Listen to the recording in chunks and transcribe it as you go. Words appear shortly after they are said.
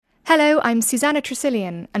Hello, I'm Susanna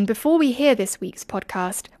Tresillian, and before we hear this week's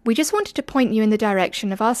podcast, we just wanted to point you in the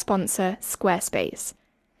direction of our sponsor, Squarespace.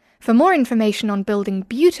 For more information on building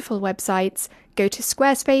beautiful websites, go to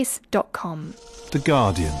squarespace.com. The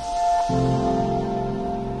Guardian.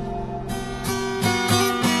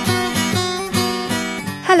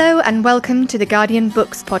 Hello and welcome to the Guardian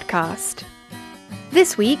Books podcast.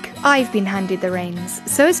 This week, I've been handed the reins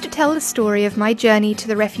so as to tell the story of my journey to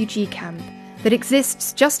the refugee camp that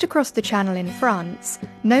exists just across the Channel in France,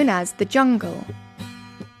 known as the Jungle.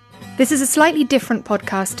 This is a slightly different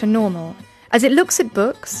podcast to normal, as it looks at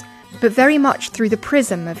books, but very much through the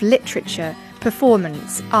prism of literature,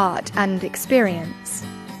 performance, art, and experience.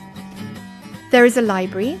 There is a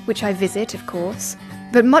library, which I visit, of course,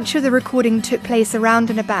 but much of the recording took place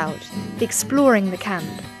around and about, exploring the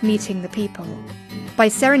camp, meeting the people. By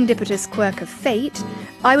serendipitous quirk of fate,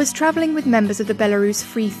 I was travelling with members of the Belarus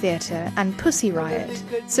Free Theatre and Pussy Riot,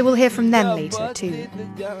 so we'll hear from them later too.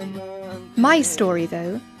 My story,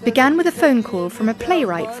 though, began with a phone call from a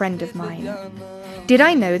playwright friend of mine. Did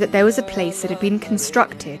I know that there was a place that had been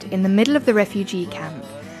constructed in the middle of the refugee camp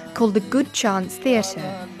called the Good Chance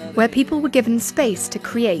Theatre, where people were given space to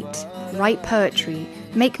create, write poetry,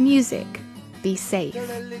 make music, be safe.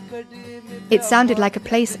 It sounded like a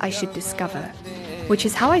place I should discover, which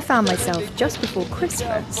is how I found myself just before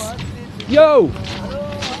Christmas. Yo!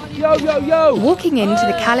 Walking into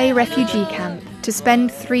the Calais refugee camp to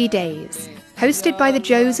spend 3 days, hosted by the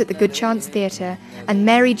Joes at the Good Chance Theatre and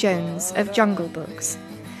Mary Jones of Jungle Books,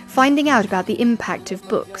 finding out about the impact of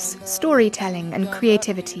books, storytelling and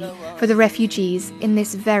creativity for the refugees in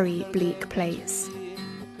this very bleak place.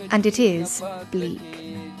 And it is bleak.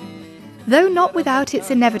 Though not without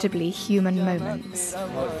its inevitably human moments.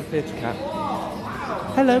 Oh, the theatre cat.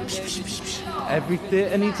 Hello. Every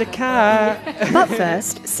theatre needs a cat. But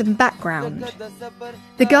first, some background.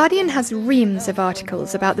 The Guardian has reams of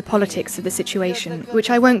articles about the politics of the situation,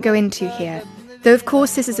 which I won't go into here, though of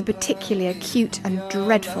course this is a particularly acute and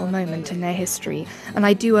dreadful moment in their history, and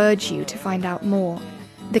I do urge you to find out more.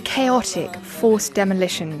 The chaotic, forced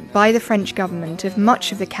demolition by the French government of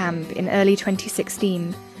much of the camp in early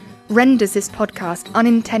 2016 renders this podcast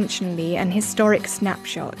unintentionally an historic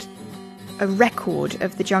snapshot, a record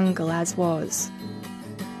of the jungle as was.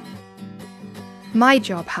 My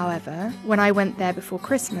job, however, when I went there before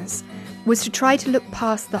Christmas, was to try to look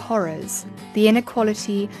past the horrors, the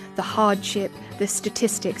inequality, the hardship, the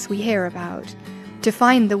statistics we hear about, to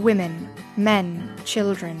find the women, men,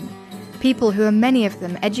 children, people who are many of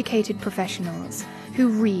them educated professionals, who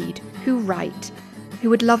read, who write, who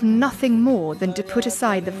would love nothing more than to put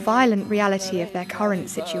aside the violent reality of their current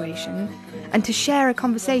situation and to share a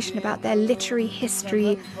conversation about their literary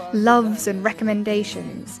history, loves and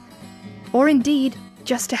recommendations, or indeed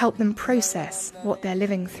just to help them process what they're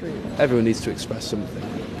living through. Everyone needs to express something.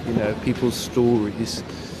 You know, people's stories,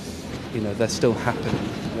 you know, they're still happening.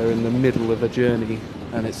 They're in the middle of a journey,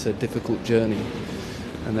 and it's a difficult journey.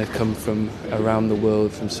 And they've come from around the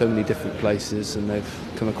world, from so many different places, and they've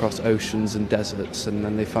come across oceans and deserts, and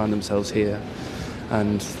then they find themselves here,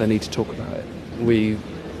 and they need to talk about it. We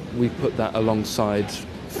put that alongside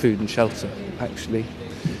food and shelter, actually.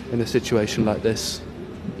 In a situation like this,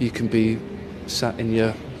 you can be sat in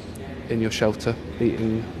your shelter,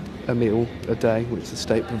 eating a meal a day, which the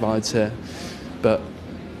state provides here, but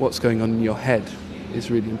what's going on in your head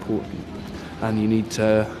is really important, and you need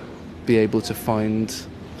to be able to find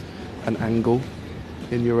an angle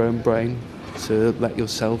in your own brain to let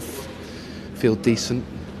yourself feel decent,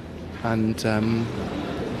 and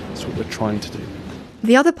that's what we're trying to do.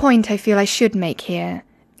 The other point I feel I should make here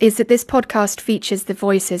is that this podcast features the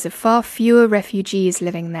voices of far fewer refugees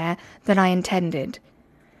living there than I intended.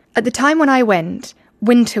 At the time when I went,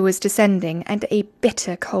 winter was descending and a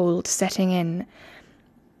bitter cold setting in,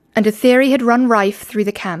 and a theory had run rife through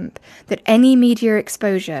the camp that any media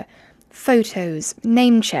exposure, photos,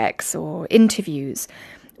 name checks, or interviews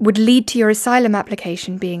would lead to your asylum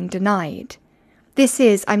application being denied. This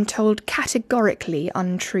is, I'm told, categorically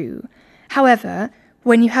untrue. However,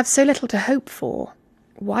 when you have so little to hope for,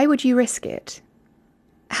 why would you risk it?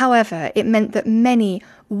 However, it meant that many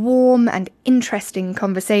warm and interesting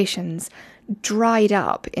conversations dried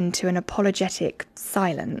up into an apologetic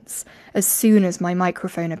silence as soon as my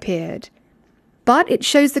microphone appeared. But it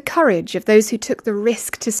shows the courage of those who took the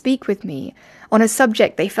risk to speak with me on a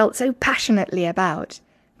subject they felt so passionately about,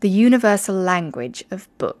 the universal language of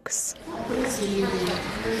books.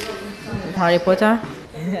 Harry Potter.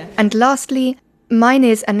 And lastly, mine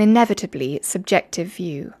is an inevitably subjective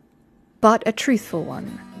view, but a truthful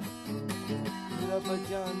one.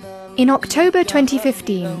 In October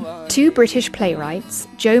 2015, two British playwrights,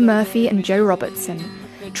 Joe Murphy and Joe Robertson,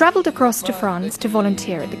 travelled across to France to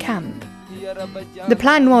volunteer at the camp. The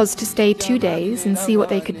plan was to stay 2 days and see what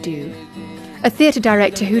they could do. A theatre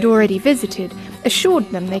director who'd already visited assured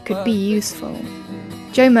them they could be useful.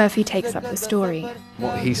 Joe Murphy takes up the story.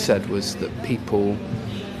 What he said was that people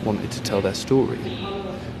wanted to tell their story,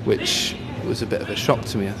 which was a bit of a shock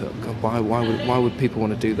to me. I thought, God, why would people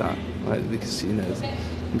want to do that? Like, because,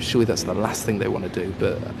 I'm sure that's the last thing they want to do,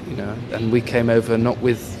 but, and we came over not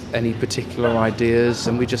with any particular ideas,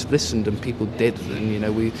 and we just listened, and people did,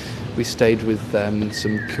 and, we stayed with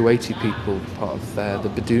some Kuwaiti people, part of the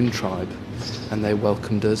Badoon tribe, and they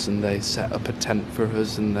welcomed us, and they set up a tent for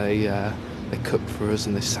us, and they cooked for us,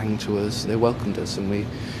 and they sang to us, they welcomed us, and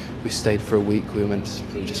we stayed for a week. We were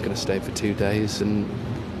just going to stay for 2 days, and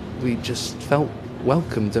we just felt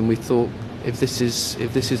welcomed, and we thought, if this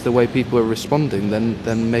is the way people are responding,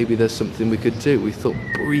 then maybe there's something we could do. We thought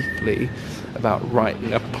briefly about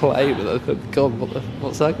writing a play, but I thought, God,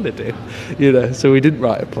 what's that going to do? So we didn't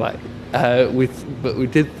write a play. But we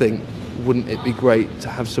did think, wouldn't it be great to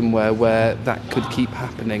have somewhere where that could keep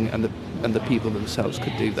happening, and the people themselves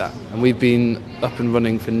could do that? And we've been up and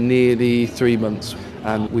running for nearly 3 months,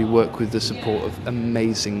 and we work with the support of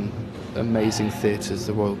amazing theatres,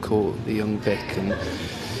 the Royal Court, the Young Vic, and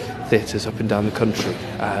theatres up and down the country,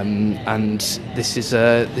 and this is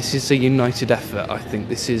a united effort. I think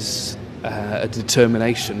this is a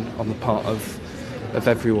determination on the part of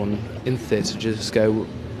everyone in theatre to just go,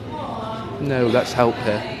 no, let's help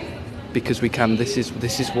here, because we can. This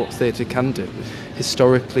is what theatre can do.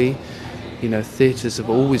 Historically, theatres have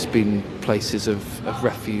always been places of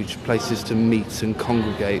refuge, places to meet and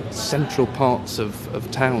congregate, central parts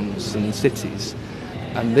of towns and cities,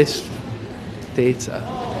 and this theatre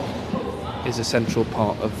is a central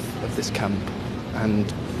part of this camp,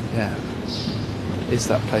 and is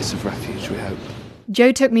that place of refuge, we hope.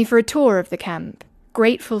 Joe took me for a tour of the camp,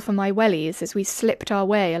 grateful for my wellies as we slipped our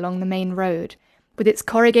way along the main road, with its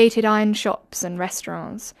corrugated iron shops and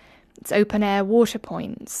restaurants, its open-air water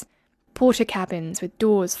points, porter cabins with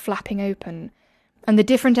doors flapping open, and the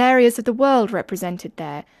different areas of the world represented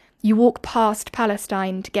there. You walk past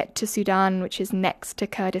Palestine to get to Sudan, which is next to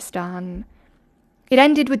Kurdistan. It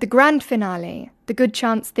ended with the grand finale, the Good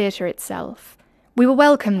Chance Theatre itself. We were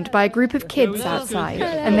welcomed by a group of kids outside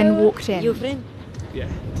and then walked in. Your friend? Yeah.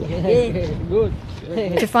 Good.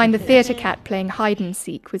 To find the theatre cat playing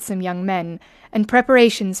hide-and-seek with some young men, and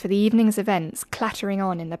preparations for the evening's events clattering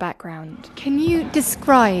on in the background. Can you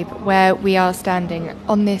describe where we are standing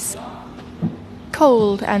on this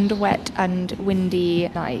cold and wet and windy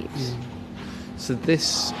night? So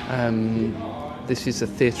this is a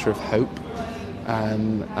theatre of hope.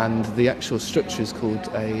 And the actual structure is called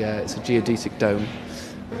it's a geodetic dome,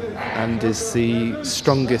 and is the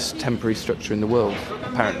strongest temporary structure in the world,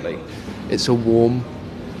 apparently. It's a warm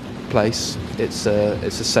place, it's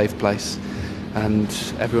a safe place, and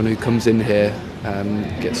everyone who comes in here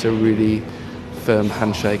gets a really firm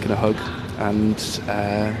handshake and a hug, and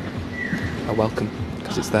a welcome,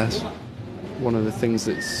 because it's theirs. One of the things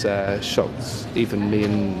that's shocked even me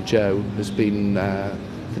and Joe has been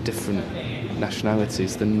the different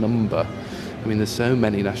nationalities, the number. I mean, there's so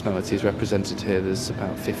many nationalities represented here. There's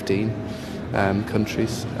about 15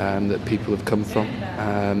 countries that people have come from.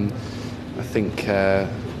 I think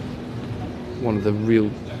one of the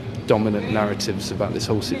real dominant narratives about this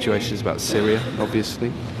whole situation is about Syria,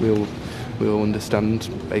 obviously. We all understand,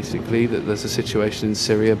 basically, that there's a situation in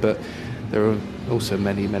Syria, but there are also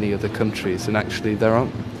many, many other countries, and actually there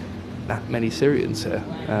aren't that many Syrians here.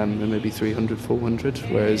 There may be 300, 400,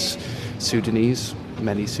 whereas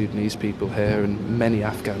many Sudanese people here, and many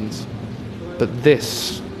Afghans. But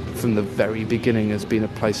this, from the very beginning, has been a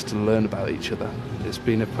place to learn about each other. It's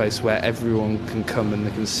been a place where everyone can come and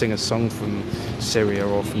they can sing a song from Syria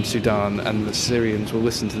or from Sudan, and the Syrians will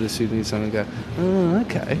listen to the Sudanese song and go, oh,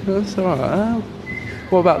 okay, that's all right.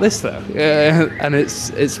 What about this, though? And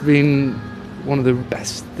it's been one of the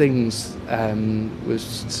best things,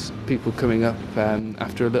 was people coming up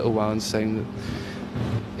after a little while and saying that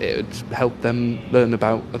it would help them learn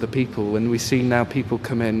about other people. And we see now people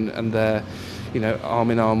come in and they're, arm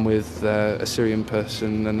in arm with a Syrian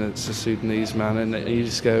person, and it's a Sudanese man, and you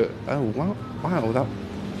just go, oh, wow,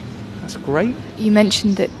 that's great. You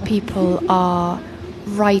mentioned that people are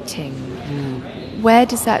writing. Where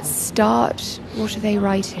does that start? What are they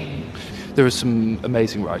writing? There are some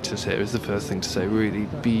amazing writers here, is the first thing to say. Really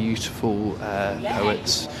beautiful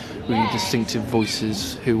poets, really distinctive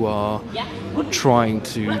voices who are trying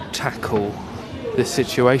to tackle this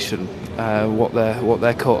situation, what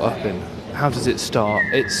they're caught up in, how does it start?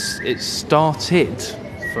 It started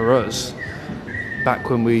for us back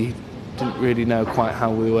when we didn't really know quite how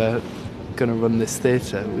we were going to run this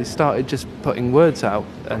theatre. We started just putting words out,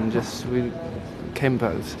 and we came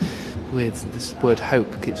back with this word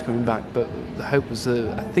hope keeps coming back, but the hope was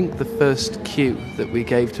I think the first cue that we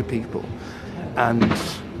gave to people, and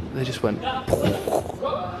they just went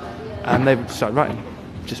and they started writing.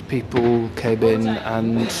 Just people came in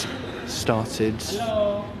and started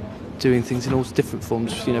doing things in all different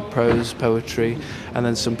forms, prose, poetry, and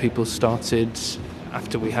then some people started,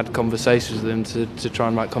 after we had conversations with them, to try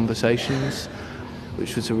and write conversations,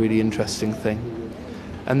 which was a really interesting thing.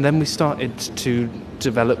 And then we started to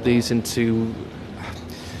develop these into,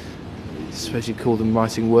 I suppose you'd call them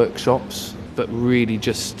writing workshops, but really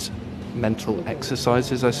just mental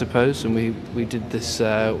exercises, I suppose. And we did this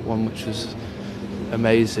one which was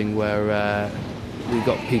amazing, where we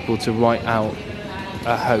got people to write out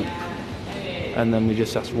a hope, and then we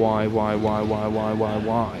just asked why,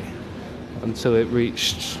 until it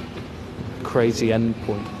reached a crazy end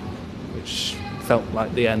point, which felt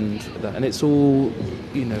like the end of that. And it's all,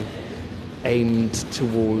 aimed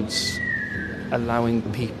towards allowing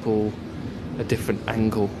people a different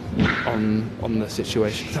angle on the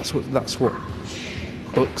situation. That's what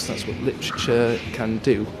books, that's what literature can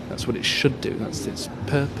do. That's what it should do. That's its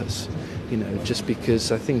purpose. Just because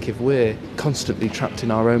I think if we're constantly trapped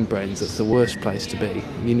in our own brains, that's the worst place to be.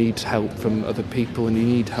 You need help from other people, and you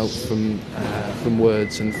need help from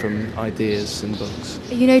words and from ideas and books.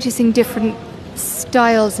 Are you noticing different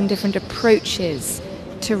styles and different approaches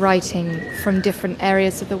to writing from different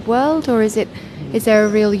areas of the world, or is there a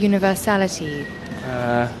real universality?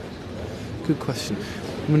 Good question.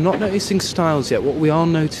 We're not noticing styles yet. What we are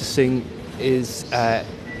noticing is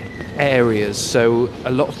areas. So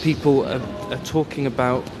a lot of people are talking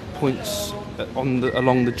about points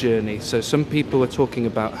along the journey. So some people are talking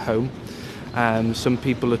about home. Some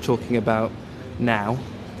people are talking about now.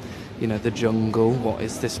 The jungle. What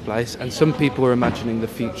is this place? And some people are imagining the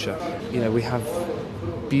future. We have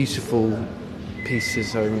beautiful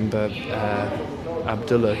pieces. I remember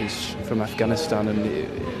Abdullah, who's from Afghanistan, and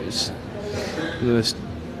it was one of the most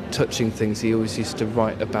touching things. He always used to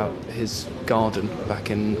write about his garden back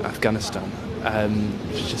in Afghanistan.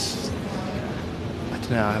 It's just, I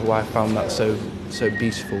don't know why I found that so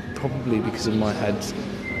beautiful. Probably because in my head,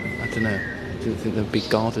 I don't know, I didn't think there'd be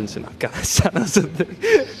gardens in Afghanistan or something.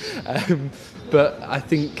 But I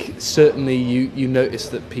think certainly you notice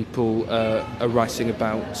that people are writing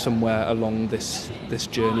about somewhere along this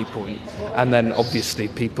journey point, and then obviously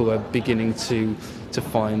people are beginning to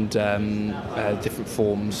find different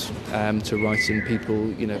forms to write in.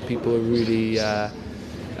 People are really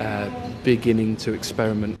beginning to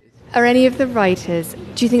experiment. Are any of the writers,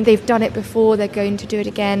 do you think they've done it before, they're going to do it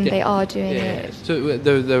again, Yeah. They are doing it? So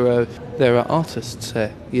there are artists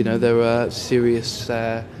here, there are serious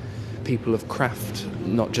people of craft,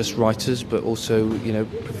 not just writers, but also,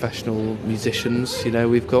 professional musicians.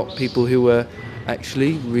 We've got people who are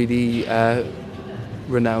actually really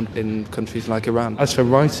renowned in countries like Iran. As for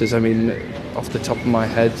writers, off the top of my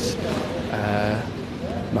head,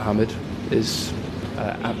 Muhammad is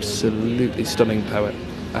absolutely stunning poet,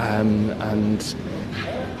 and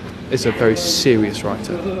is a very serious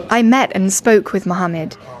writer. I met and spoke with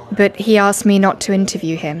Mohammed, but he asked me not to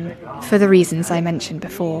interview him for the reasons I mentioned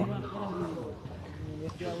before.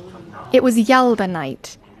 It was Yalda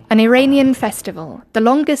night, an Iranian festival, the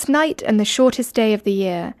longest night and the shortest day of the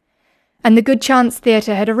year, and the Good Chance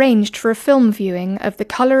Theatre had arranged for a film viewing of The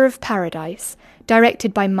Colour of Paradise,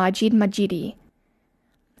 directed by Majid Majidi.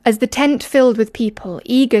 As the tent filled with people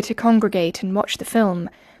eager to congregate and watch the film,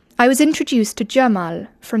 I was introduced to Jamal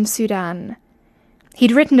from Sudan.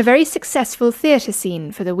 He'd written a very successful theatre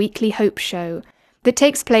scene for the weekly Hope show that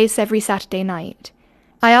takes place every Saturday night.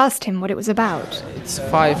 I asked him what it was about. It's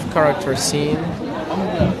 5-character scene.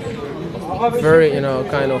 Very,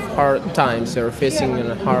 kind of hard times. They're facing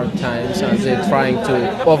hard times, and they're trying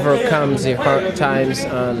to overcome the hard times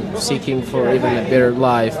and seeking for even a better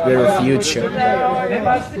life, better future.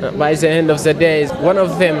 By the end of the day, one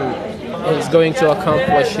of them is going to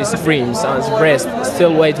accomplish his dreams, and the rest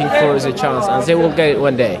still waiting for the chance, and they will get it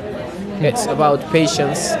one day. It's about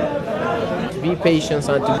patience. Be patient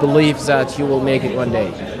and to believe that you will make it one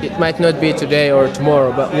day. It might not be today or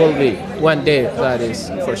tomorrow, but will be one day, that is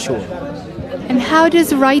for sure. And how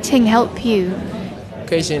does writing help you?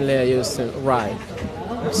 Occasionally I used to write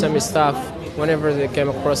some stuff. Whenever they came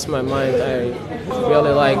across my mind, I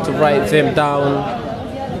really like to write them down.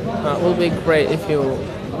 It will be great if you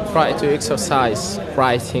try to exercise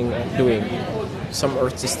writing and doing some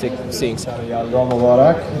artistic things.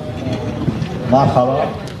 مرحبا.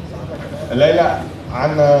 الليلة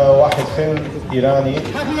عنا واحد فيلم إيراني.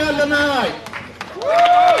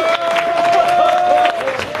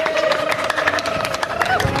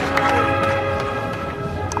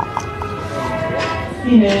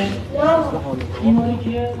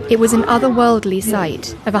 It was an otherworldly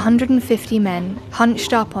sight of 150 men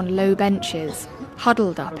hunched up on low benches,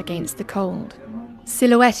 huddled up against the cold,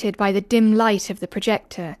 silhouetted by the dim light of the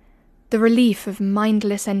projector, the relief of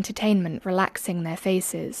mindless entertainment relaxing their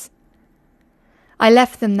faces. I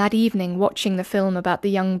left them that evening watching the film about the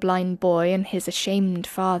young blind boy and his ashamed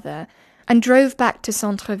father, and drove back to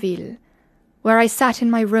Centreville, where I sat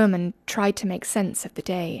in my room and tried to make sense of the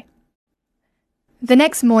day. The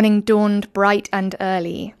next morning dawned bright and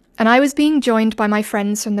early, and I was being joined by my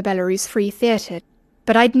friends from the Belarus Free Theatre,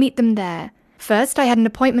 but I'd meet them there. First, I had an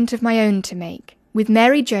appointment of my own to make, with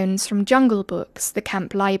Mary Jones from Jungle Books, the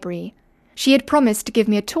camp library. She had promised to give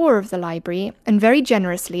me a tour of the library and very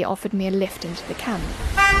generously offered me a lift into the camp.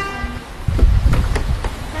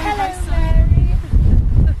 Hello, Mary.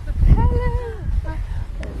 Hello.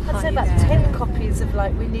 I'd say about 10 copies of,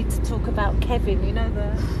 like, we need to talk about Kevin, you know, the...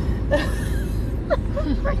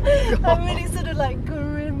 I'm really sort of like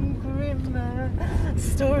grim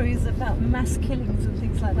stories about mass killings and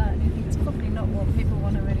things like that, and you think it's probably not what people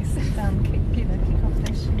want to really sit down, kick off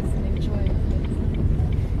their shoes and enjoy.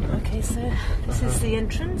 Okay, so this is the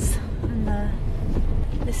entrance, and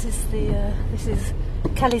this is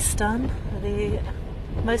Khalistan, the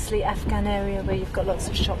mostly Afghan area where you've got lots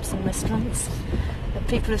of shops and restaurants that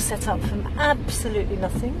people have set up from absolutely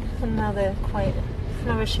nothing, and now they're quite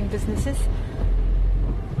flourishing businesses.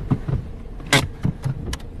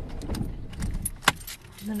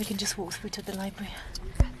 And then we can just walk through to the library.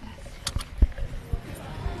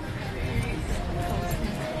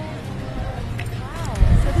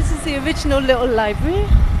 So this is the original little library.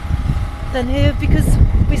 Then here, because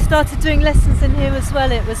we started doing lessons in here as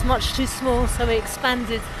well, it was much too small, so we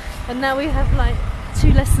expanded. And now we have like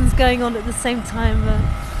 2 lessons going on at the same time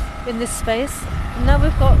in this space. And now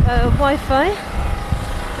we've got Wi-Fi,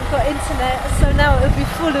 we've got internet, so now it'll be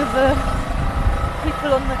full of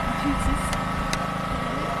people on the computers.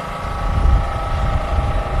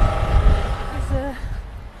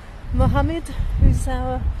 Mohammed, who's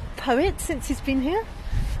our poet since he's been here.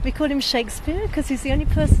 We call him Shakespeare because he's the only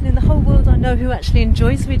person in the whole world I know who actually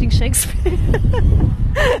enjoys reading Shakespeare.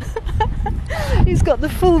 He's got the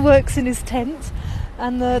full works in his tent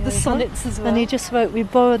and the sonnets as well. And he just wrote, "We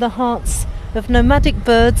borrow the hearts of nomadic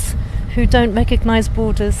birds who don't recognise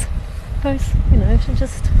borders." Both,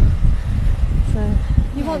 just... So,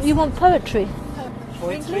 you want poetry?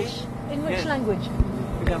 English? In which language?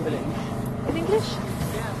 In English?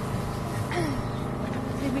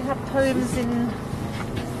 We have poems in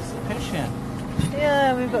Persian.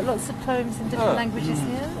 Yeah, we've got lots of poems in different languages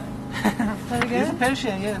here. There we go. It's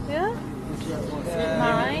Persian, yeah. Yeah?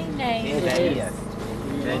 My name is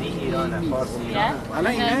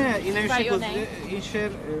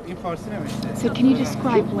So can you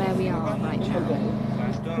describe where we are right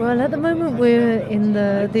now? Well, at the moment we're in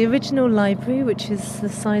the original library, which is the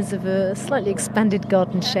size of a slightly expanded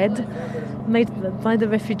garden shed, made by the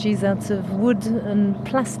refugees out of wood and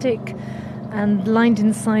plastic, and lined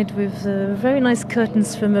inside with very nice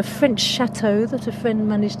curtains from a French chateau that a friend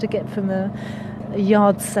managed to get from a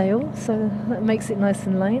yard sale, so that makes it nice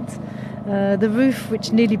and light. The roof,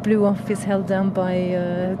 which nearly blew off, is held down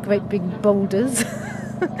by great big boulders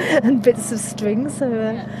and bits of string,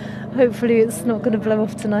 so hopefully it's not going to blow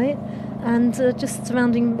off tonight. And just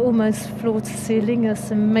surrounding almost floor to ceiling are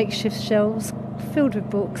some makeshift shelves filled with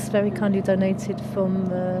books, very kindly donated from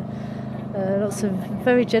lots of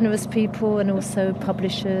very generous people, and also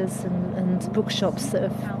publishers and bookshops that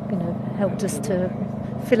have helped us to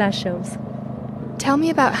fill our shelves. Tell me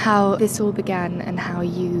about how this all began and how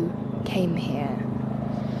you came here.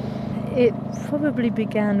 It probably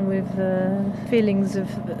began with feelings of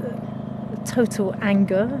total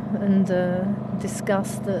anger and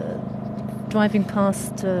disgust, driving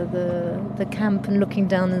past the camp and looking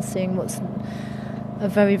down and seeing what's a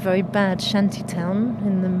very, very bad shanty town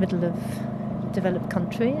in the middle of developed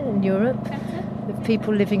country in Europe, with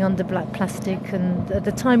people living under black plastic. And at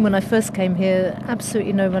the time when I first came here,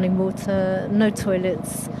 absolutely no running water, no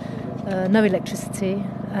toilets, no electricity,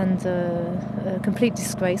 and a complete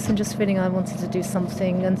disgrace, and just feeling I wanted to do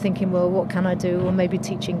something and thinking, well, what can I do? Or maybe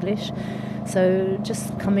teach English. So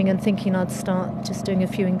just coming and thinking I'd start just doing a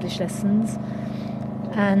few English lessons.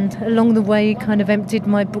 And along the way, kind of emptied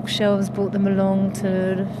my bookshelves, brought them along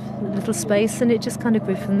to a little space, and it just kind of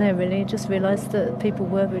grew from there, really. Just realised that people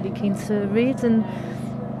were really keen to read, and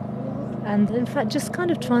And in fact, just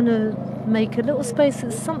kind of trying to make a little space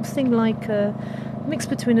that's something like a mix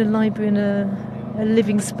between a library and a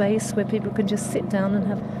living space where people can just sit down and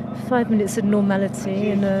have 5 minutes of normality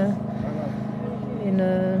in an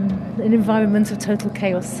environment of total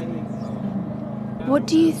chaos. What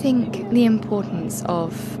do you think the importance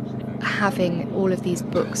of having all of these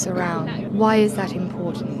books around? Why is that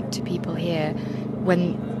important to people here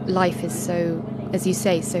when life is so, as you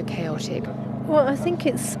say, so chaotic? Well, I think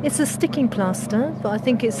it's a sticking plaster, but I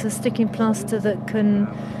think it's a sticking plaster that can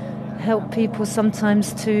help people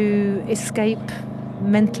sometimes to escape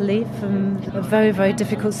mentally from a very, very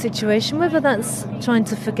difficult situation, whether that's trying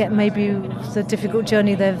to forget maybe the difficult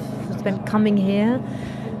journey they've spent coming here,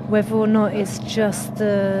 whether or not it's just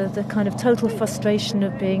the kind of total frustration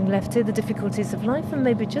of being left here, the difficulties of life, and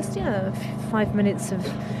maybe just 5 minutes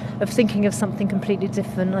of thinking of something completely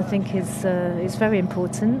different, I think is very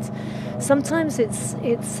important. Sometimes it's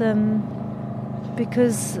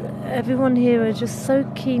because everyone here are just so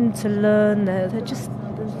keen to learn. They're just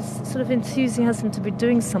sort of enthusiasm to be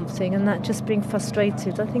doing something, and that just being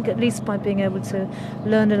frustrated. I think at least by being able to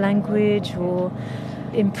learn a language or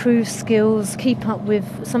improve skills, keep up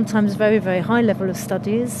with sometimes very, very high level of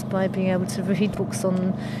studies by being able to read books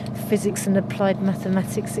on physics and applied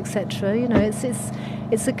mathematics, etc. You know,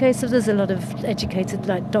 it's a case of there's a lot of educated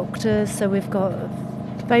like doctors, so we've got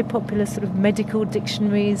very popular sort of medical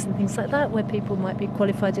dictionaries and things like that where people might be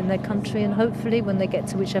qualified in their country, and hopefully when they get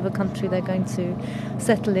to whichever country they're going to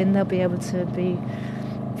settle in, they'll be able to be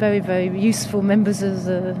very, very useful members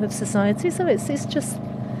of society. So it's just,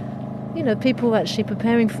 you know, people actually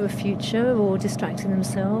preparing for a future or distracting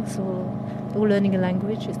themselves or learning a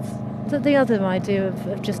language. It's the other idea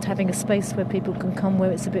of just having a space where people can come,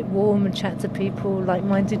 where it's a bit warm and chat to people,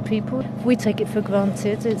 like-minded people. We take it for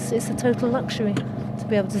granted. It's a total luxury to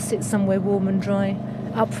be able to sit somewhere warm and dry,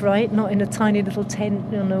 upright, not in a tiny little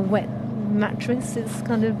tent on a wet mattress. It's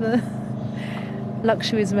kind of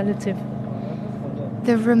luxury is relative.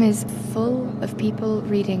 The room is full of people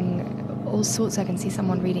reading all sorts. I can see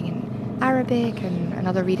someone reading in Arabic and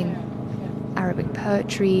another reading Arabic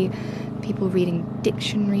poetry, people reading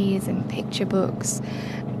dictionaries and picture books.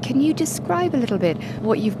 Can you describe a little bit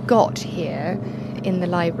what you've got here in the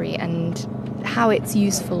library and how it's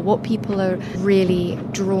useful, what people are really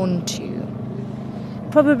drawn to?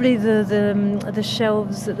 Probably the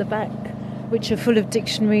shelves at the back, which are full of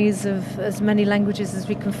dictionaries of as many languages as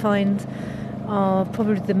we can find, are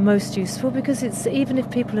probably the most useful, because it's, even if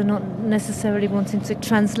people are not necessarily wanting to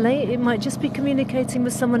translate, it might just be communicating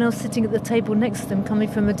with someone else sitting at the table next to them, coming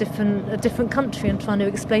from a different country and trying to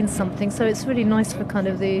explain something. So it's really nice for kind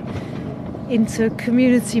of the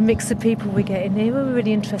inter-community mix of people we get in here. We're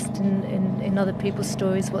really interested in other people's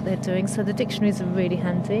stories, what they're doing, so the dictionaries are really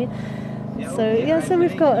handy. So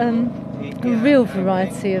we've got a real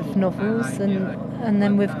variety of novels, and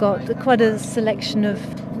then we've got quite a selection of.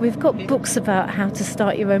 We've got books about how to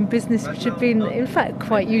start your own business, which have been, in fact,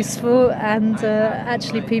 quite useful, and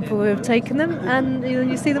actually people who have taken them, and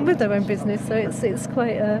you see them with their own business, so it's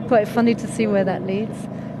quite funny to see where that leads.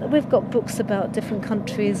 We've got books about different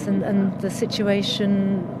countries and the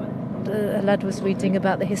situation. A lad was reading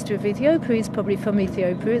about the history of Ethiopia. He's probably from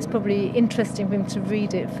Ethiopia. It's probably interesting for him to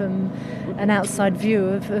read it from an outside view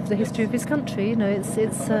of the history of his country. You know, it's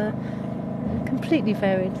completely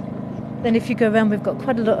varied. Then if you go around, we've got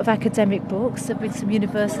quite a lot of academic books. There have been some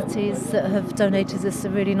universities that have donated us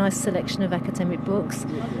a really nice selection of academic books.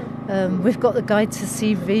 We've got the guide to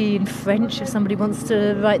CV in French. If somebody wants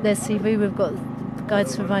to write their CV, we've got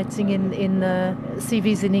guides for writing in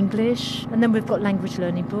CVs in English. And then we've got language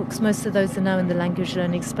learning books. Most of those are now in the language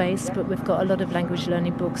learning space, but we've got a lot of language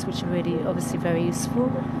learning books which are really obviously very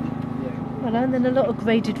useful. Well, and then a lot of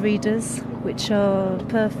graded readers, which are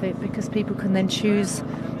perfect because people can then choose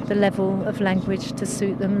the level of language to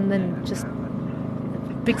suit them, and then just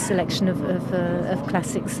a big selection of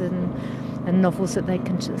classics and novels that they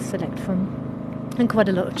can just select from, and quite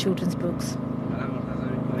a lot of children's books.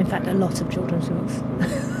 In fact, a lot of children's books.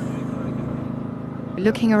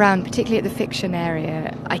 Looking around, particularly at the fiction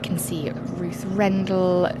area, I can see Ruth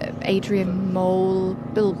Rendell, Adrian Mole,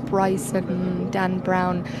 Bill Bryson, Dan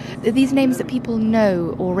Brown. Are these names that people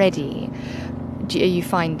know already? Are you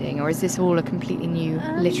finding, or is this all a completely new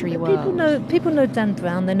literary world? People know Dan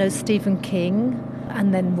Brown, they know Stephen King,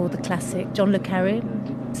 and then more the classic, John le Carré,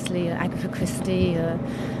 obviously Agatha Christie,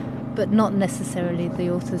 but not necessarily the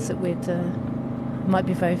authors that we'd might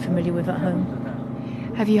be very familiar with at home.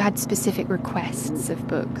 Have you had specific requests of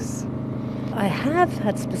books? I have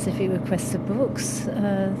had specific requests of books.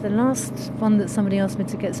 The last one that somebody asked me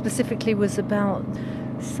to get specifically was about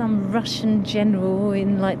some Russian general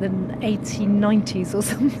in like the 1890s or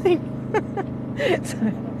something. So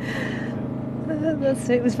that's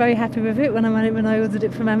it. Was very happy with it when I ordered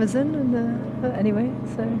it from Amazon. And anyway,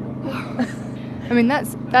 so. I mean,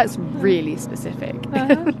 that's really specific.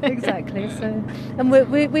 Exactly. So, and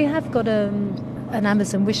we have got an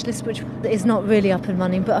Amazon wish list, which is not really up and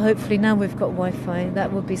running, but hopefully now we've got Wi-Fi,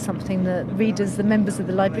 that will be something that readers, the members of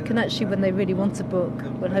the library, can actually, when they really want a book,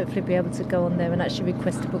 will hopefully be able to go on there and actually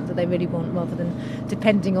request a book that they really want, rather than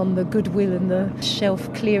depending on the goodwill and the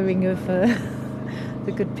shelf clearing of the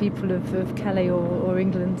good people of Calais or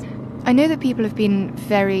England. I know that people have been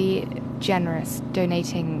very generous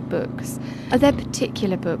donating books. Are there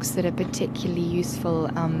particular books that are particularly useful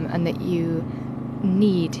and that you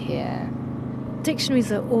need here?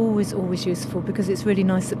 Dictionaries are always useful, because it's really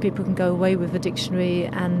nice that people can go away with a dictionary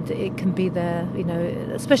and it can be there,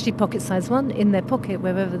 especially pocket-sized one, in their pocket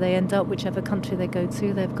wherever they end up, whichever country they go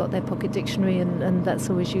to, they've got their pocket dictionary, and that's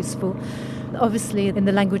always useful. Obviously, in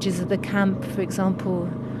the languages of the camp, for example,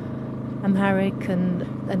 Amharic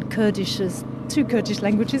and Kurdish as two Kurdish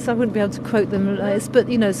languages. I wouldn't be able to quote them, but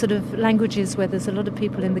sort of languages where there's a lot of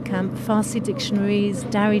people in the camp. Farsi dictionaries,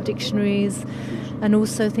 Dari dictionaries, and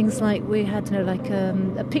also things like we had,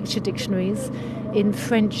 a picture dictionaries in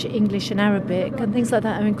French, English, and Arabic, and things like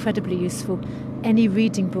that are incredibly useful. Any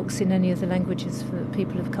reading books in any of the languages that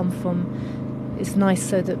people have come from is nice,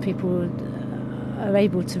 so that people are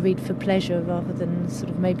able to read for pleasure rather than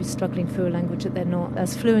sort of maybe struggling through a language that they're not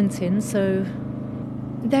as fluent in. So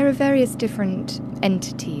there are various different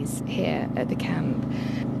entities here at the camp.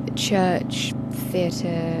 Church,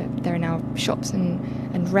 theatre, there are now shops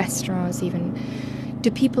and restaurants even.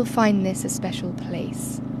 Do people find this a special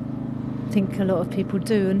place? I think a lot of people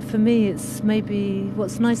do, and for me it's maybe,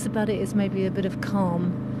 what's nice about it is maybe a bit of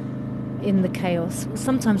calm in the chaos.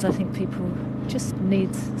 Sometimes I think people just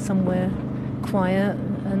need somewhere quiet,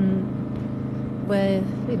 and where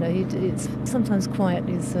it's sometimes quiet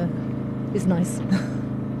is nice.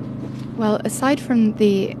 Well, aside from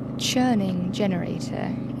the churning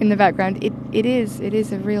generator in the background, it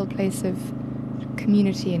is a real place of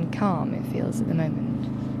community and calm, it feels, at the moment.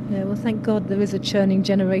 Yeah, well, thank God there is a churning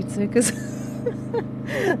generator, because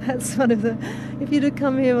that's one of the... If you'd have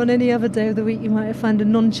come here on any other day of the week, you might have found a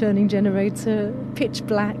non-churning generator, pitch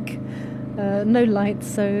black, no light,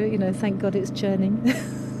 so, thank God it's churning.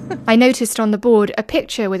 I noticed on the board a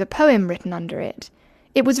picture with a poem written under it.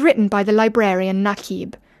 It was written by the librarian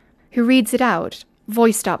Nakib, who reads it out,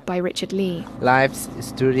 voiced up by Richard Lee. Life's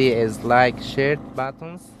story is like shirt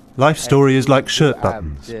buttons. Life's story is like shirt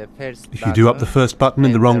buttons. If you do up the first button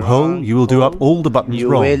in the wrong hole, you will do up all the buttons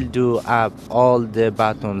wrong. You will do up all the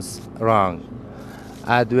buttons wrong.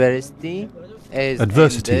 Adversity is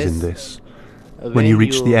in this. When you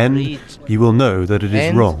reach the end, you will know that it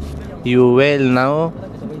is wrong. You will know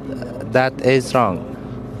that is wrong.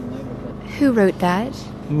 Who wrote that?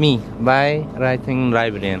 Me, by writing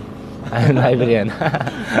librarian. I'm a librarian.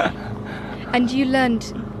 And you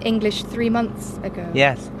learned English 3 months ago?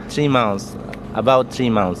 Yes, 3 months. About 3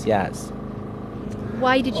 months, yes.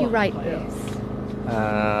 Why did you write this?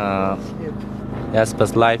 Yes,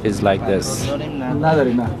 but life is like this.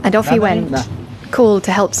 And off he went, called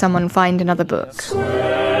to help someone find another book.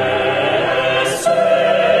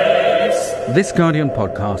 This Guardian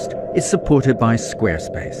podcast is supported by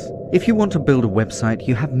Squarespace. If you want to build a website,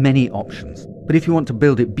 you have many options. But if you want to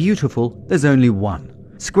build it beautiful, there's only one.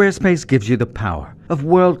 Squarespace gives you the power of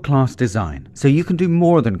world-class design, so you can do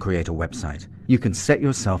more than create a website. You can set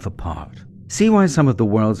yourself apart. See why some of the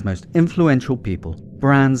world's most influential people,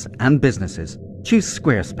 brands and businesses choose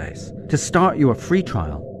Squarespace. To start your free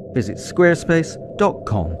trial, visit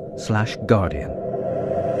squarespace.com/guardian.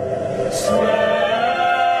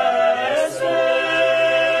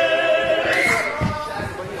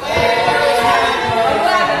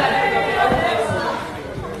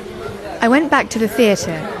 I went back to the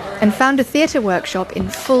theatre and found a theatre workshop in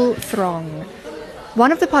full throng.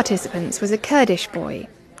 One of the participants was a Kurdish boy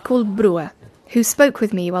called Brua, who spoke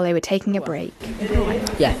with me while they were taking a break.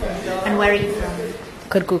 Yeah. And where are you from?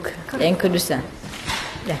 Kirkuk, in Kurdistan.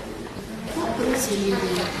 Yeah. What books do you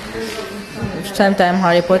read? Sometimes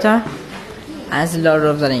Harry Potter and The Lord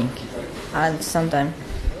of the Ring. And sometimes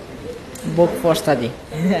book for study.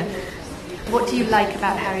 What do you like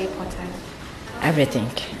about Harry Potter? Everything.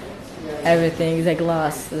 Everything, the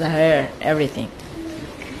glass, the hair, everything.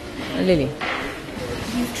 Really.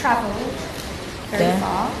 You've travelled very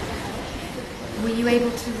far. Were you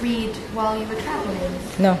able to read while you were travelling?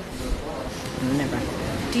 No, never.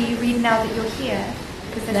 Do you read now that you're here?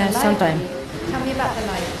 Because there's a library. Sometimes. Tell me about the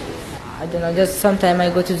library. I don't know, just sometimes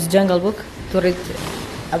I go to the Jungle book to read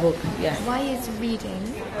A book, yeah. Why is reading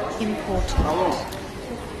important?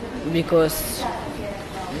 Because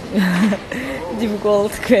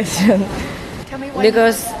difficult question. Tell me why.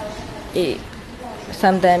 Because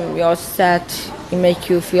sometimes you're sad, it makes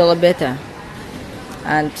you feel better,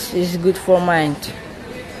 and it's good for mind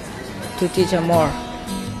to teach more.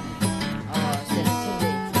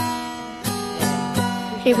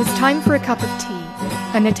 It was time for a cup of tea,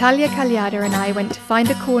 and Natalia Kalyada and I went to find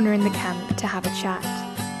a corner in the camp to have a chat.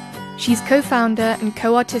 She's co-founder and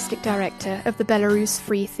co-artistic director of the Belarus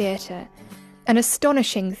Free Theatre, an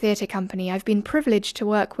astonishing theatre company I've been privileged to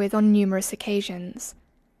work with on numerous occasions.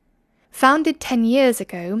 Founded 10 years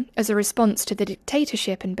ago as a response to the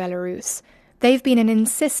dictatorship in Belarus, they've been an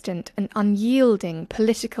insistent and unyielding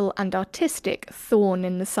political and artistic thorn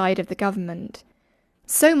in the side of the government.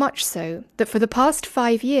 So much so that for the past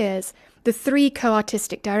 5 years, the 3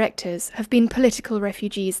 co-artistic directors have been political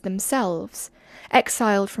refugees themselves,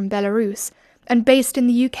 exiled from Belarus and based in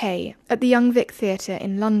the UK at the Young Vic Theatre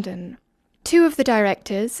in London. 2 of the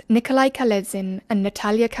directors, Nikolai Kalezin and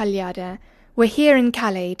Natalia Kalyada, were here in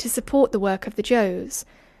Calais to support the work of the Joes,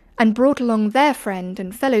 and brought along their friend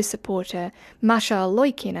and fellow supporter, Masha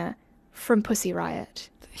Loikina, from Pussy Riot.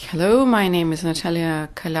 Hello, my name is Natalia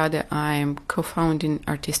Kalyada. I'm co-founding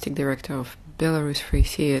artistic director of Belarus Free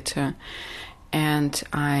Theatre, and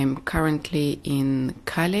I'm currently in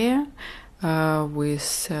Calais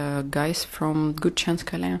with guys from Good Chance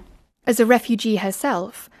Calais. As a refugee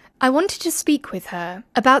herself, I wanted to speak with her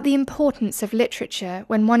about the importance of literature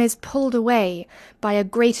when one is pulled away by a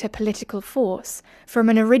greater political force from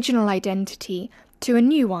an original identity to a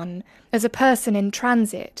new one as a person in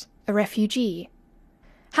transit, a refugee.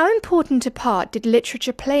 How important a part did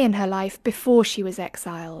literature play in her life before she was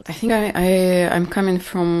exiled? I think I'm coming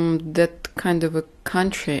from that kind of a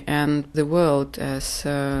country and the world as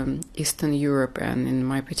Eastern Europe, and in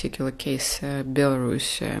my particular case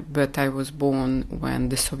Belarus, but I was born when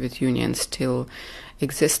the Soviet Union still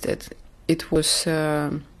existed. It was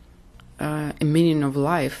a meaning of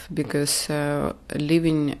life because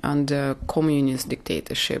living under communist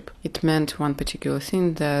dictatorship, it meant one particular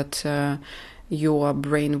thing, that you are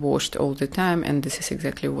brainwashed all the time, and this is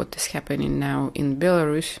exactly what is happening now in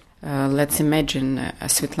Belarus. Let's imagine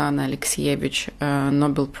Svetlana Alexievich,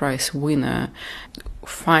 Nobel Prize winner,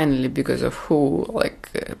 finally, because of who,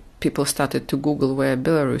 people started to Google where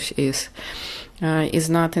Belarus is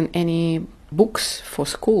not in any books for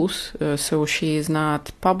schools, so she is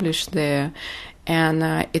not published there,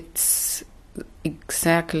 and it's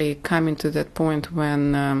exactly coming to that point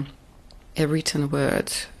when a written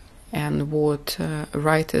word and what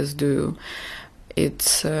writers do,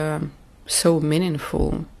 it's so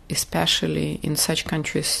meaningful, especially in such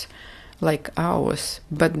countries like ours.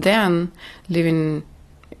 But then, living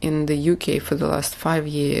in the UK for the last 5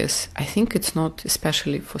 years, I think it's not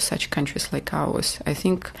especially for such countries like ours. I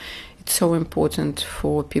think it's so important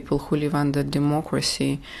for people who live under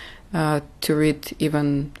democracy to read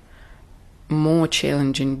even more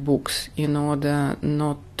challenging books in order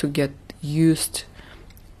not to get used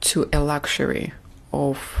to a luxury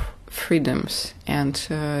of freedoms and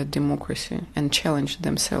democracy and challenge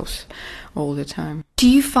themselves all the time. Do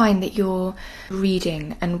you find that your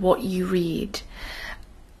reading and what you read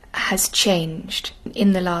has changed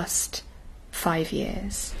in the last 5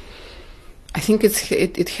 years? I think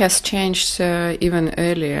it has changed even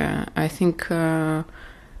earlier. I think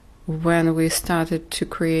when we started to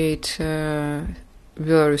create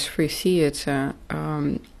Belarus Free Theatre,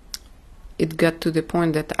 it got to the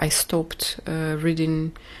point that I stopped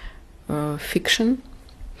reading fiction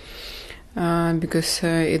because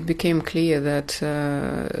it became clear that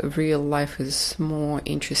real life is more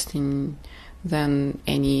interesting than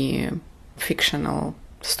any fictional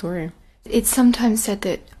story. It's sometimes said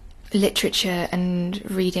that literature and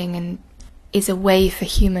reading is a way for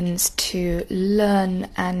humans to learn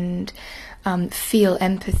and feel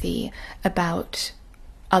empathy about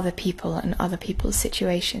other people and other people's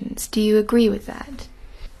situations. Do you agree with that?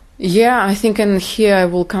 Yeah, I think, and here I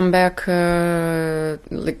will come back to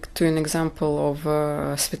an example of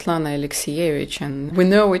Svetlana Alexievich, and we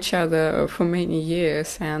know each other for many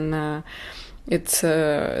years, and it's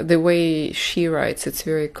the way she writes, it's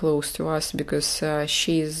very close to us because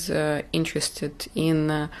she's interested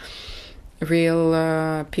in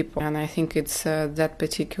real people, and I think it's that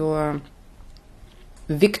particular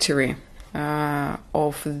victory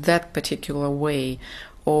of that particular way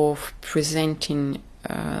of presenting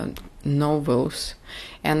novels,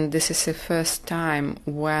 and this is the first time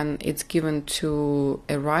when it's given to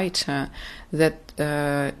a writer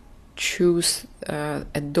that choose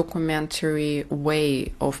a documentary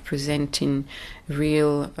way of presenting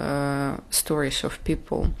real stories of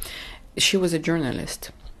people. She was a journalist,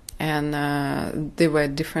 and there were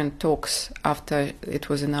different talks after it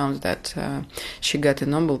was announced that she got a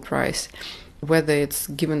Nobel Prize, whether it's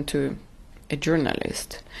given to a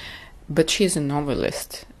journalist. But she's a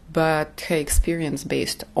novelist, but her experience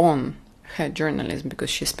based on her journalism, because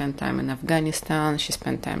she spent time in Afghanistan, she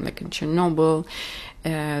spent time like in Chernobyl,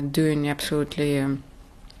 doing absolutely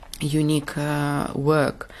unique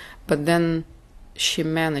work. But then she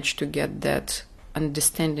managed to get that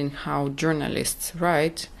understanding how journalists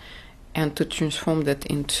write and to transform that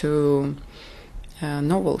into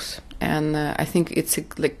novels. And I think it's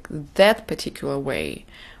like that particular way,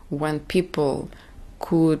 when people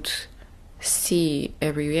could see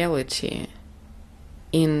a reality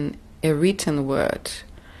in a written word,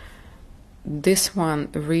 this one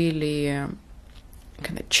really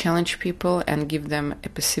kind of challenge people and give them a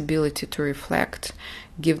possibility to reflect,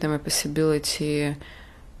 give them a possibility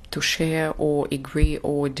to share or agree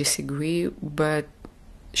or disagree, but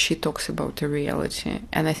she talks about the reality.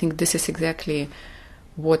 And I think this is exactly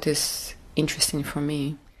what is interesting for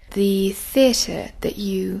me. The theatre that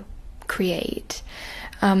you create,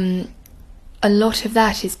 a lot of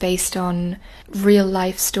that is based on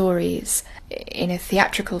real-life stories in a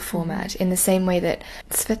theatrical format, in the same way that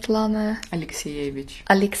Svetlana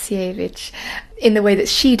Alexievich, in the way that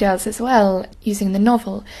she does as well, using the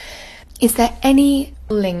novel. Is there any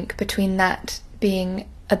link between that being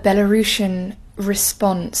a Belarusian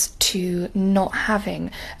response to not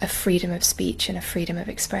having a freedom of speech and a freedom of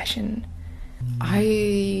expression?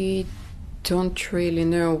 I don't really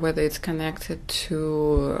know whether it's connected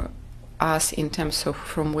to us in terms of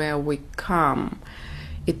from where we come.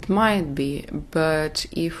 It might be, but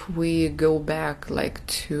if we go back like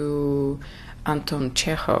to Anton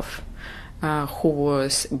Chekhov, who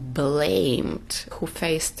was blamed, who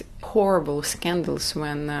faced horrible scandals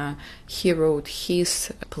when he wrote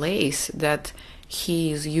his plays, that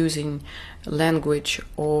he is using language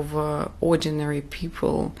of ordinary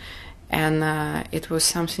people, and it was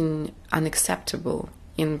something unacceptable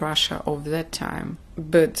in Russia of that time.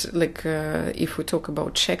 But like if we talk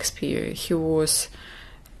about Shakespeare, he was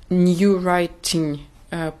new writing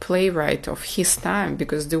playwright of his time,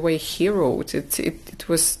 because the way he wrote it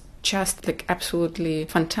was just like absolutely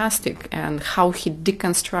fantastic, and how he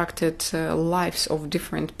deconstructed lives of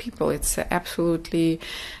different people, it's absolutely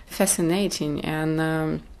fascinating.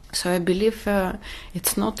 And so I believe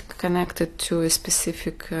it's not connected to a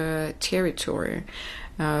specific territory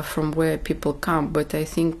from where people come, but I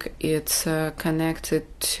think it's connected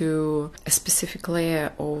to a specific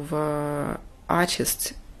layer of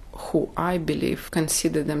artists who I believe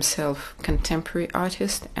consider themselves contemporary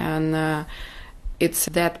artists, and it's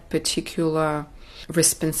that particular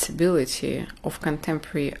responsibility of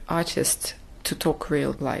contemporary artists to talk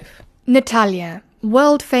real life. Natalia,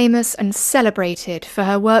 world famous and celebrated for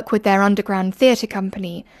her work with their underground theatre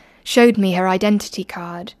company, showed me her identity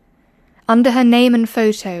card. Under her name and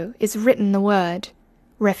photo is written the word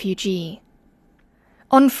refugee.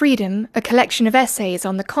 On Freedom, a collection of essays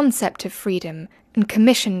on the concept of freedom and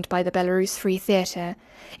commissioned by the Belarus Free Theatre,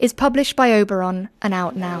 is published by Oberon and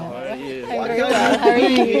out now. I'm very well. How are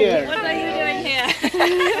you? What are you doing here?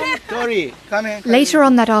 Tori, come in. Later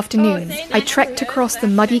on that afternoon, I trekked across the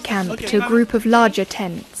muddy camp to a group of larger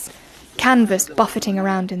tents, canvas buffeting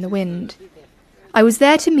around in the wind. I was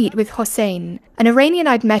there to meet with Hossein, an Iranian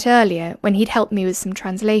I'd met earlier when he'd helped me with some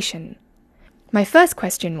translation. My first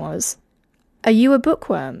question was, are you a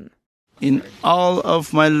bookworm? In all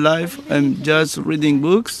of my life, I'm just reading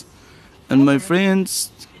books, and my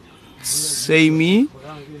friends say me,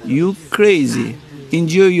 you crazy.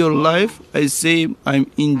 Enjoy your life. I say I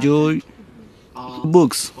enjoy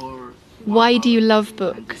books. Why do you love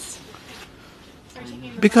books?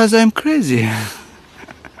 Because I'm crazy.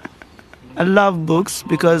 I love books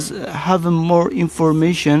because I have more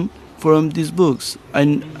information from these books. I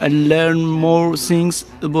learn more things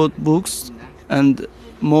about books and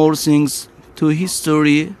more things to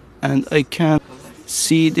history, and I can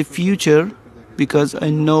see the future because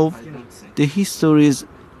I know the history is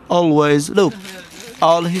always, look,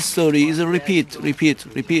 all history is a repeat,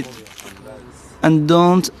 and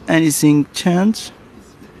don't anything change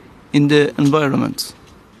in the environment.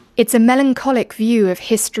 It's a melancholic view of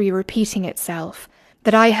history repeating itself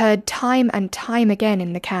that I heard time and time again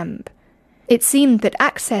in the camp. It seemed that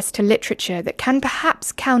access to literature that can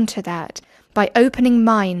perhaps counter that by opening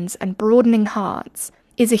minds and broadening hearts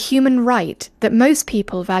is a human right that most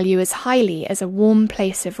people value as highly as a warm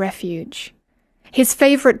place of refuge. His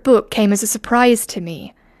favourite book came as a surprise to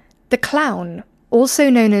me. The Clown, also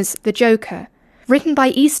known as The Joker, written by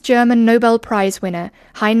East German Nobel Prize winner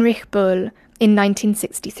Heinrich Böll in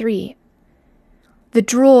 1963. The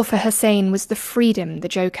draw for Hossein was the freedom the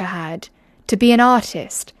Joker had, to be an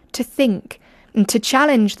artist, to think, and to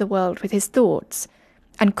challenge the world with his thoughts,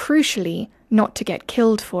 and crucially, not to get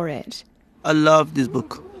killed for it. I love this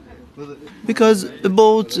book because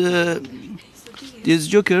about this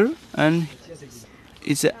Joker, and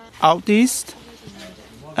it's an autist,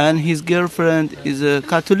 and his girlfriend is a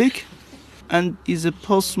Catholic, and is a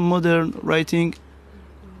postmodern writing,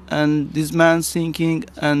 and this man thinking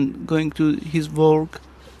and going to his work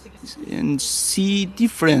and see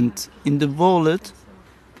different in the wallet,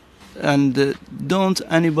 and don't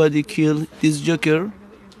anybody kill this Joker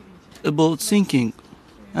about thinking.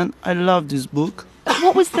 And I love this book.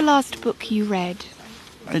 What was the last book you read?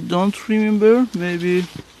 I don't remember. Maybe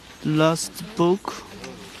last book.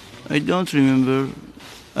 I don't remember.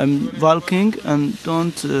 I'm walking and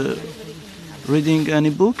don't reading any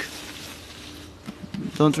book.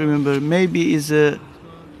 Don't remember. Maybe it's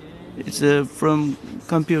from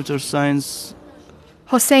computer science.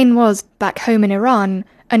 Hossein was, back home in Iran,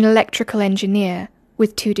 an electrical engineer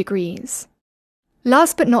with 2 degrees.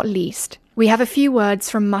 Last but not least, we have a few words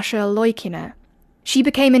from Masha Loikina. She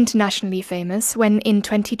became internationally famous when, in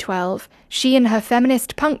 2012, she and her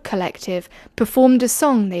feminist punk collective performed a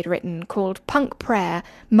song they'd written called Punk Prayer,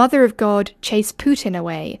 Mother of God, Chase Putin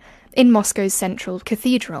Away, in Moscow's Central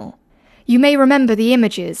Cathedral. You may remember the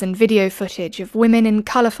images and video footage of women in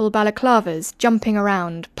colourful balaclavas jumping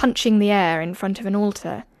around, punching the air in front of an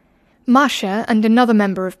altar. Masha and another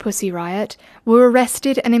member of Pussy Riot were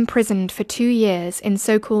arrested and imprisoned for 2 years in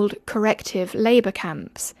so-called corrective labour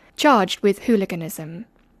camps, charged with hooliganism.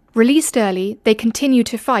 Released early, they continue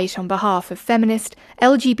to fight on behalf of feminist,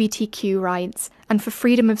 LGBTQ rights and for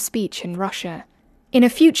freedom of speech in Russia. In a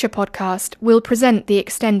future podcast, we'll present the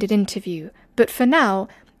extended interview, but for now,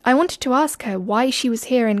 I wanted to ask her why she was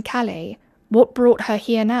here in Calais. What brought her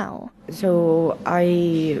here now? So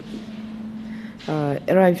I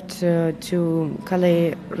arrived to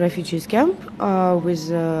Calais refugees camp with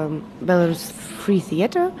Belarus Free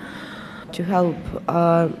Theatre to help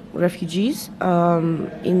refugees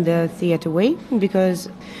in the theatre way, because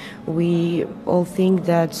we all think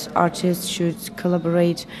that artists should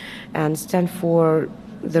collaborate and stand for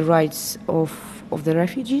the rights of the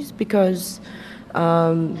refugees, because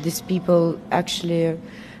these people actually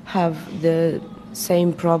have the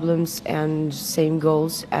same problems and same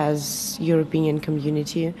goals as European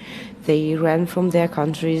community. They ran from their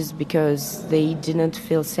countries because they didn't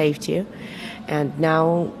feel safety, and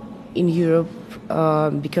now in Europe,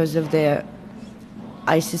 because of the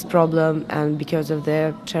ISIS problem and because of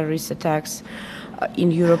the terrorist attacks,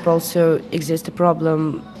 in Europe also exists a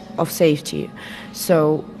problem of safety.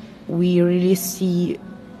 So we really see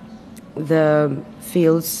the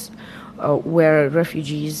fields where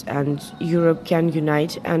refugees and Europe can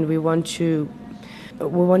unite, and we want to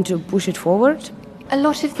push it forward. A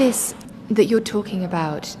lot of this that you're talking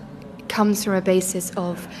about comes from a basis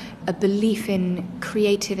of a belief in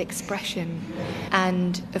creative expression,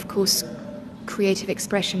 and of course creative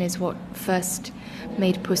expression is what first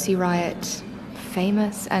made Pussy Riot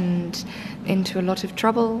famous and into a lot of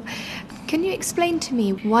trouble. Can you explain to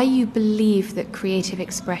me why you believe that creative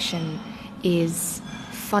expression is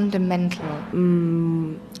fundamental?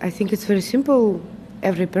 I think it's very simple.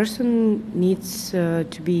 Every person needs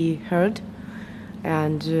to be heard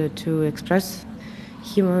and to express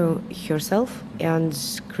him or herself, and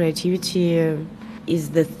creativity is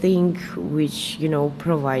the thing which,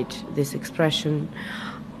 provide this expression.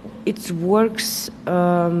 It works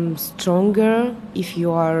stronger if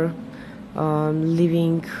you are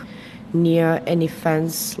living near any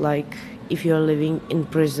fence, like if you're living in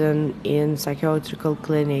prison, in psychiatrical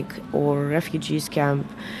clinic or refugees camp,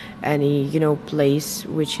 any place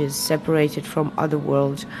which is separated from other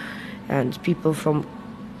world, and people from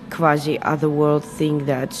quasi other world think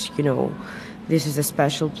that this is a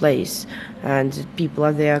special place and people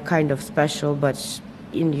are there kind of special, but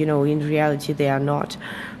in reality they are not.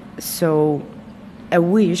 So a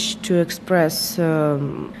wish to express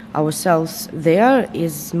ourselves there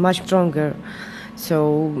is much stronger.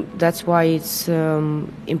 So that's why it's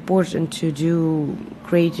important to do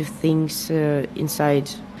creative things inside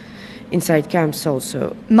camps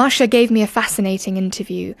also. Masha gave me a fascinating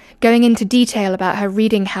interview, going into detail about her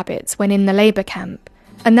reading habits when in the labour camp.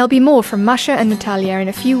 And there'll be more from Masha and Natalia in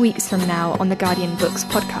a few weeks from now on the Guardian Books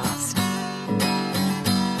podcast.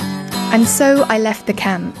 And so I left the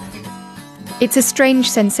camp. It's a strange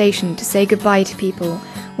sensation to say goodbye to people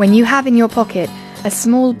when you have in your pocket a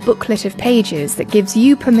small booklet of pages that gives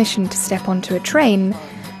you permission to step onto a train,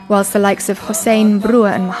 whilst the likes of Hossein, Brewer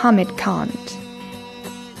and Mohammed can't.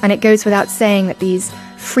 And it goes without saying that these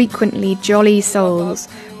frequently jolly souls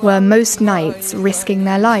were most nights risking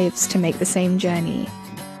their lives to make the same journey.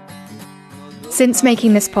 Since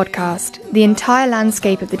making this podcast, the entire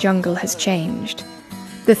landscape of the jungle has changed.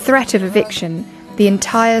 The threat of eviction, the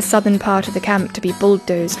entire southern part of the camp to be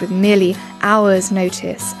bulldozed with merely hours'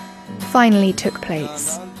 notice, finally took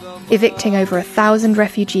place, evicting over 1,000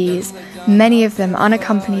 refugees, many of them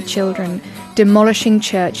unaccompanied children, demolishing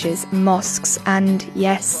churches, mosques, and,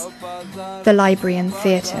 yes, the library and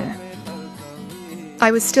theatre.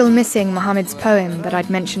 I was still missing Mohammed's poem that I'd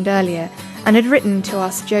mentioned earlier and had written to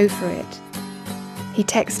ask Joe for it. He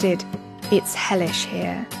texted, "It's hellish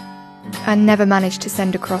here," and never managed to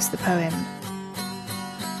send across the poem.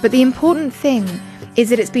 But the important thing is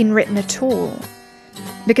that it's been written at all,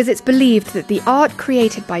 because it's believed that the art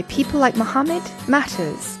created by people like Mohammed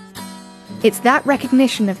matters. It's that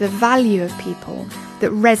recognition of the value of people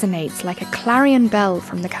that resonates like a clarion bell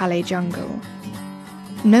from the Calais Jungle.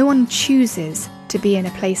 No one chooses to be in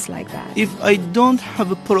a place like that. If I don't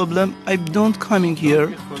have a problem, I'm not coming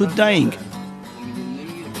here to dying.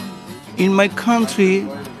 In my country,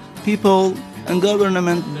 people and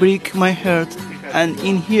government break my heart, and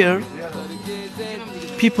in here,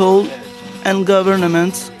 people and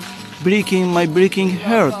governments breaking my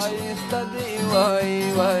heart.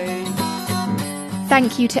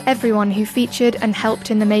 Thank you to everyone who featured and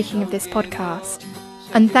helped in the making of this podcast.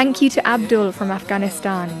 And thank you to Abdul from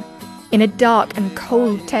Afghanistan. In a dark and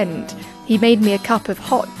cold tent, he made me a cup of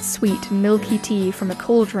hot, sweet, milky tea from a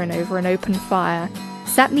cauldron over an open fire,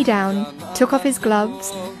 sat me down, took off his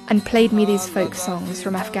gloves, and played me these folk songs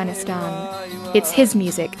from Afghanistan. It's his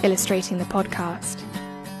music illustrating the podcast.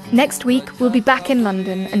 Next week, we'll be back in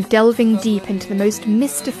London and delving deep into the most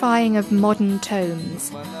mystifying of modern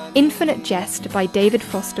tomes, Infinite Jest by David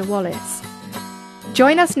Foster Wallace.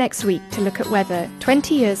 Join us next week to look at whether,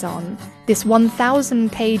 20 years on, this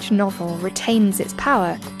 1,000-page novel retains its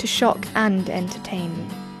power to shock and entertain.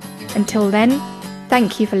 Until then,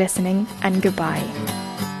 thank you for listening, and goodbye.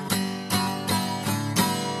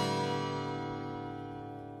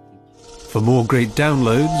 For more great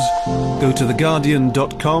downloads, go to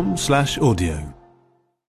theguardian.com/audio.